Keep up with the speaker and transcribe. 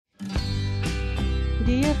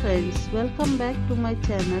Dear friends, welcome back to my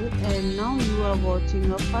channel, and now you are watching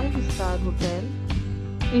a 5-star hotel.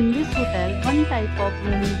 In this hotel, one type of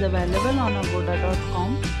room is available on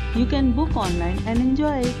agoda.com. You can book online and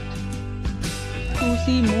enjoy it. To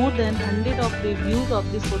see more than 100 of reviews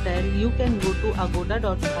of this hotel, you can go to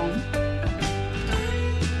agoda.com.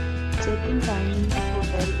 Check-in time in this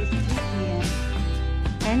hotel is 3 p.m.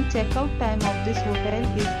 and check-out time of this hotel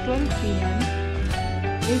is 12 p.m.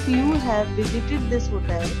 If you have visited this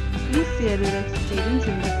hotel, please share your experience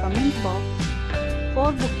in the comment box.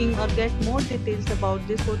 For booking or get more details about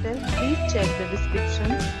this hotel, please check the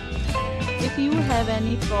description. If you have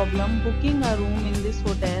any problem booking a room in this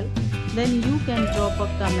hotel, then you can drop a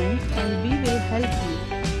comment and we will help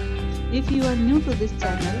you. If you are new to this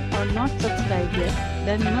channel or not subscribed yet,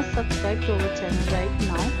 then must subscribe to our channel right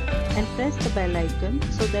now and press the bell icon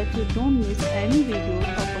so that you don't miss any videos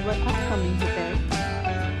of our upcoming hotel.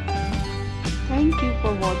 Thank you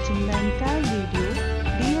for watching the entire video.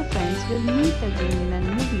 Dear friends, we'll meet again in a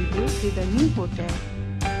new video with a new hotel.